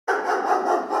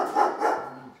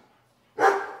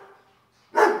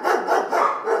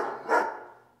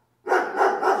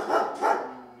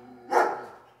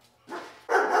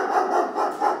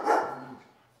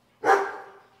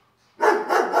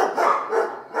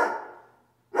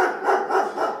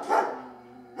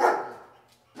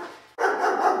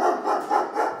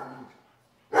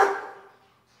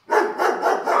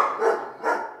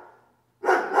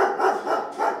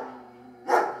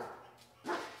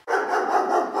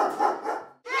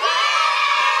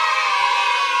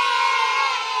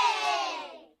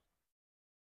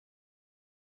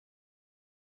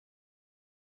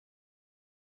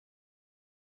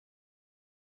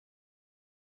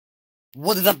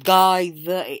What is up, guys?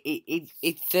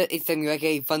 It's Samuel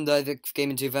Thunder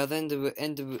Gaming 2000,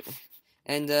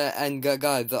 and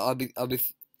guys,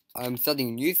 I'm starting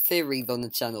a new series on the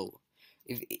channel.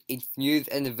 It's news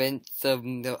and events of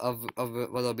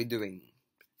what I'll be doing.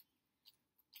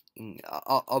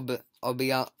 I'll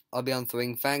be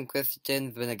answering fan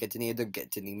questions when I get any. I don't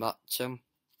get any much.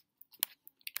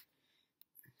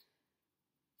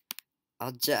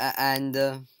 I'll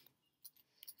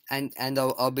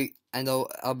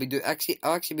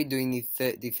actually be doing this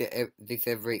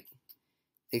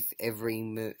every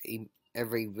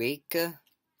week,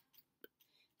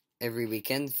 every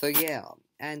weekend. So yeah,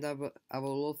 and I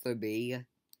will also be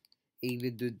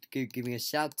giving a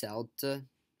shout out to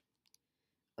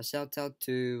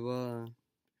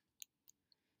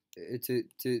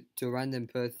a random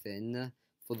person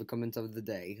for the comment of the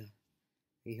day.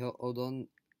 Hold on,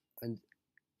 and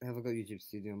have I got YouTube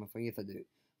Studio on my phone? Yes, I do.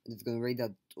 I'm just gonna read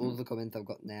out all the comments I've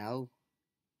got now.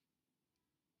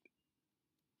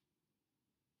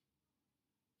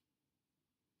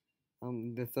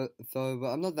 So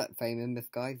I'm not that famous,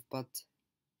 guys, but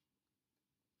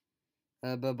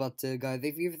guys,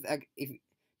 this is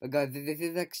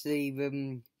actually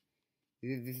when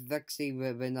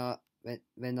I've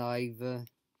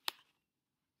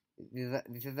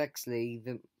this is actually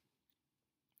the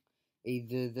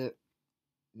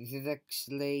this is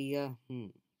actually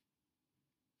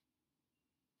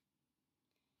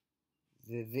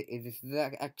this is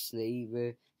actually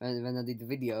when I did the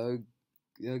video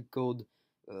called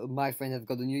My Friend Has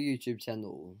Got a New YouTube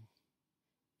Channel,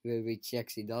 which she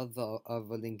actually does. I'll have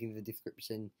a link in the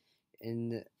description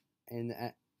at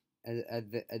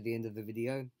the end of the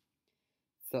video.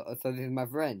 So this is my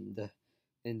friend,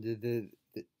 and the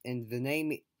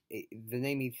name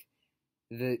is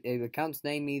the account's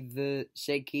name is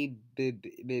Shaky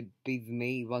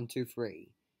Me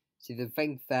 123. She's a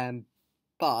fake fan,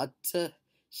 but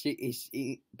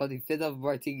but instead of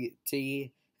writing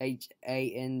THANKS,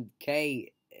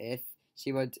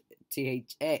 she wrote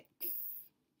THX.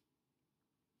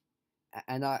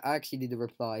 And I actually did a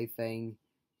reply saying,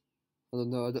 I don't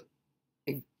know,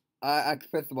 I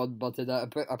pressed the one button, I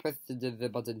pressed the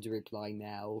button to reply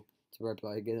now, to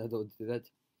reply again, I don't do that.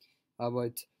 I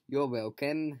wrote, "You're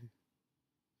welcome."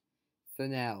 So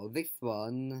now, this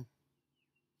one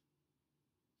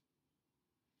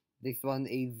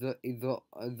is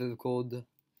called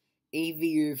Easy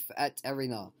Youth at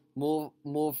Arena. More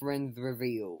friends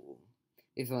reveal.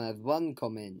 This one has one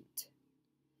comment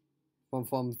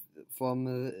from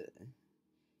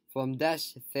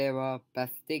Dash Sarah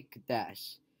Bastic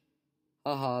Dash.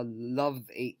 Haha, loves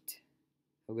it.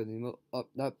 I've got any more? Oh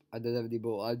nope, I don't have any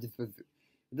more. I don't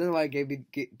know why it gave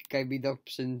me the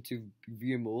option to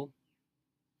view more.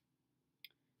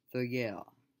 So yeah.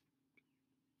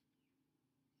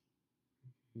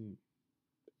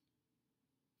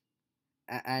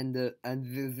 And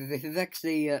this is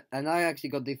actually and I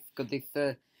actually got this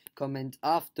comment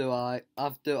after I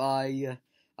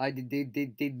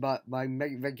did my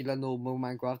regular normal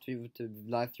Minecraft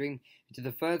live stream, which is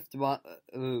the first one,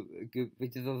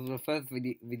 which is also the first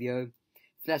video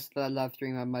slash live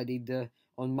stream I did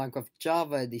on Minecraft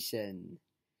Java edition.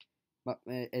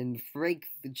 And Freak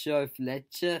the Show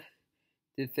Fletcher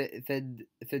said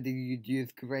did you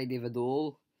use creative at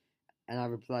all, and I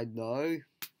replied no.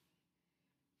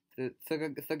 So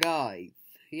guys,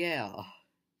 yeah.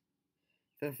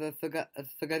 So guys,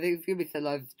 if you miss a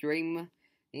live stream,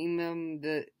 I'm going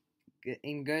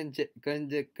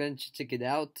to check it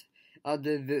out.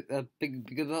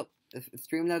 Because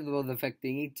Streamlabs was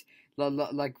affecting it.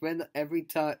 Like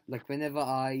whenever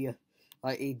I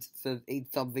eat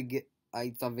something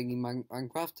in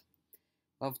Minecraft.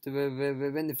 After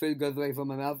when the food goes away from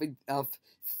my mouth,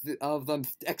 I'm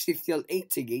actually still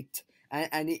eating it,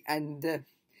 and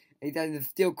there's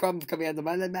still crumbs coming out of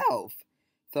my mouth.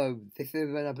 So this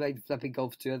is when I played Flappy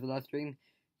Golf 2 as a live stream.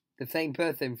 The same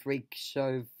person, Freak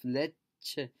Show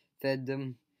Fletch, said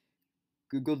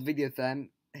good video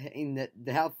Sam in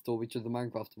the house store, which was the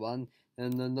Minecraft one,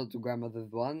 and not the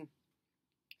grandmother's one.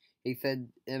 He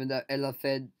said, Ella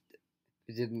said,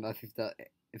 which is my sister,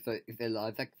 if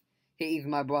Ella Isaac, he is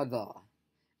my brother.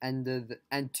 And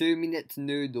 2 Minutes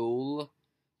Noodle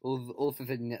also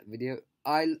said in that video,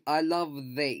 I love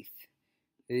this.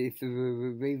 It's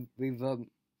with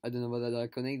I don't know what that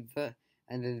icon is,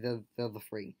 and then there's the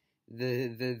three.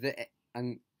 Then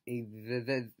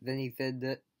he said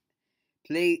that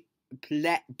play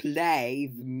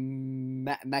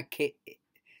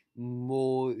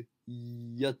more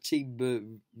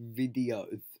YouTube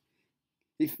videos.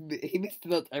 He missed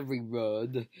about every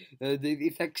word.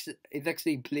 It's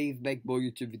actually please make more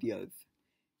YouTube videos.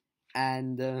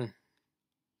 and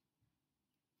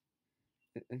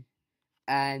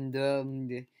and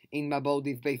in my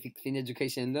Baldi's Basics in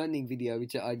Education and Learning video,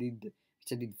 which I did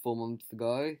 4 months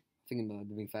ago, I think it might have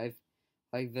been 5.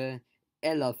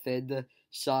 Ella said,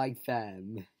 "Shy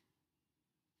Sam."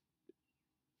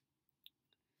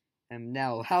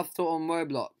 Now, House Tour on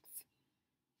Roblox.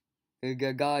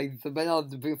 Guys, when I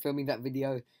was filming that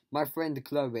video, my friend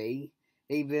Chloe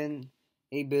even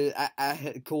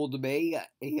called me,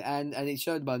 and it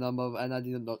showed my number, and I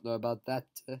did not know about that.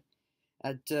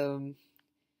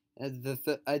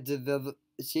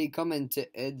 She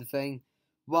commented saying,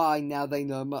 "Why now they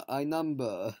know my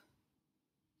number?"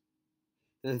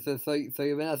 So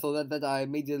when I saw that I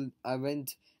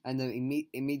went and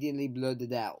immediately blurred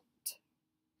it out.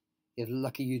 If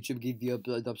lucky YouTube gives you a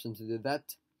blurred option to do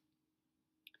that.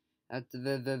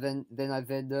 Then I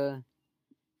said,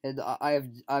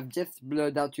 I've just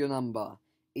blurred out your number.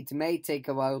 It may take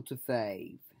a while to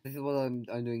save. This is what I'm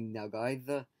doing now, guys.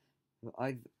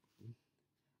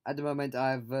 At the moment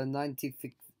I have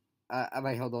 96.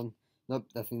 Wait, hold on. Nope,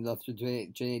 that's enough to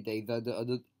 28 days. I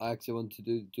actually want to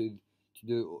do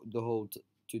the whole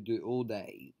to do all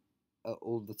day, the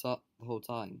whole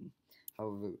time,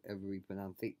 however we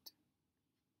pronounce it.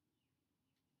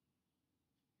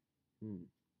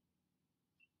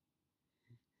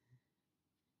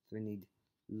 So we need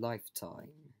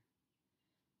lifetime.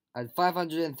 I had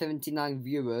 579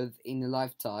 viewers in a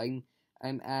lifetime,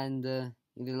 and in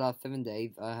the last 7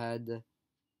 days I had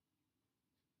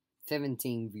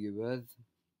 17 viewers,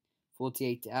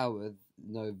 48 hours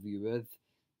no viewers,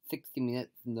 60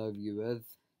 minutes no viewers.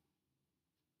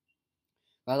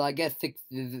 Well, I guess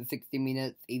 60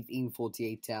 minutes is in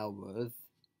 48 hours.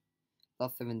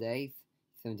 Last 7 days,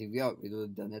 17 viewers, we would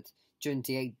have done it.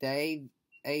 28 days,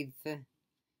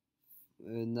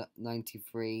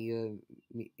 93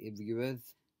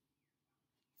 viewers.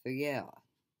 So yeah,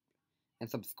 and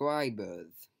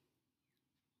subscribers.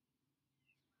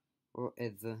 What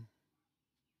is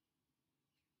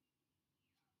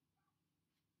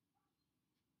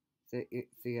so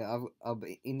yeah, I'll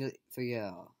be in the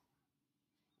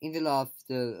in the last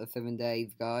 7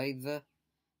 days, guys.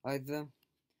 I've got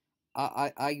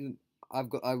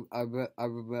I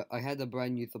had a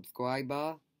brand new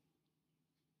subscriber.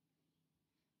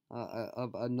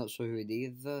 I'm not sure who it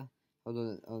is.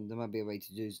 Hold on, there might be a way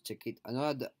to just check it. I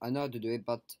know how to do it,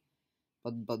 but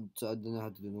I don't know how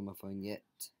to do it on my phone yet.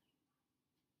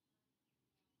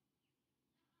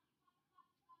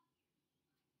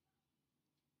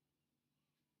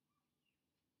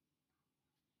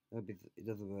 It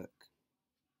doesn't work.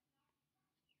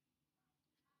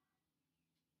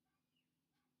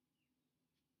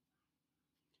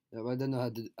 No, I don't know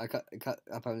how to. I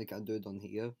apparently can't do it on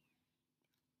here.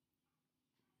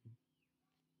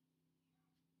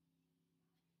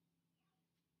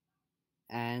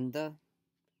 And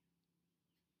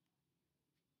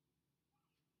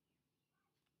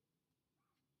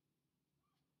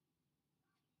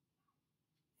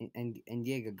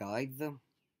yeah, guys.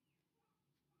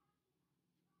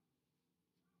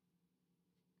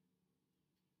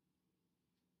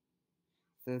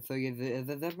 So yeah,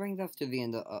 that brings us to the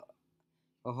end of.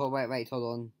 Oh wait, hold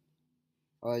on.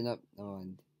 Oh no, never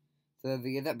mind. So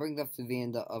yeah, that brings us to the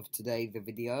end of today's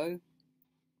video.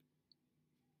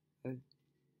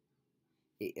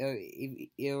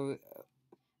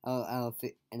 I'll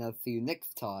see you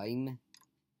next time.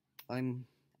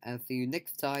 I'll see you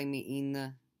next time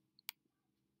in.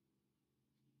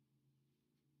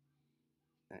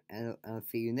 I'll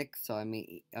see you next time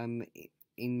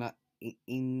in my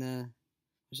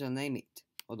what should I name it?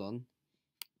 Hold on.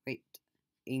 Wait.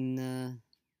 In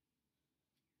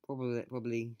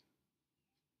probably.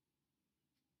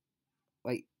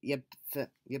 Wait. Yep.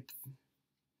 Yep.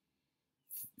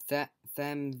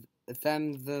 Sam's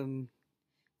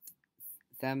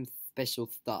special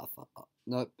stuff.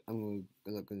 Nope. I'm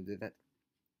not gonna do that.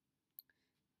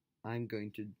 I'm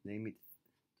going to name it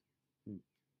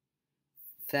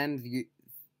Sam's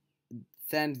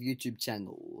YouTube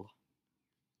channel.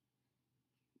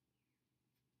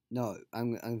 No,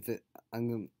 I'm gonna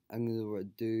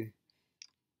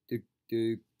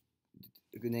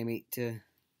name it.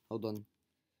 Hold on.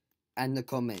 And the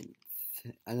comments.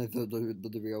 And it's not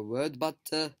the real word, but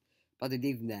it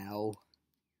is now.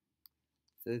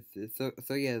 So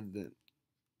yeah.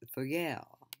 So yeah.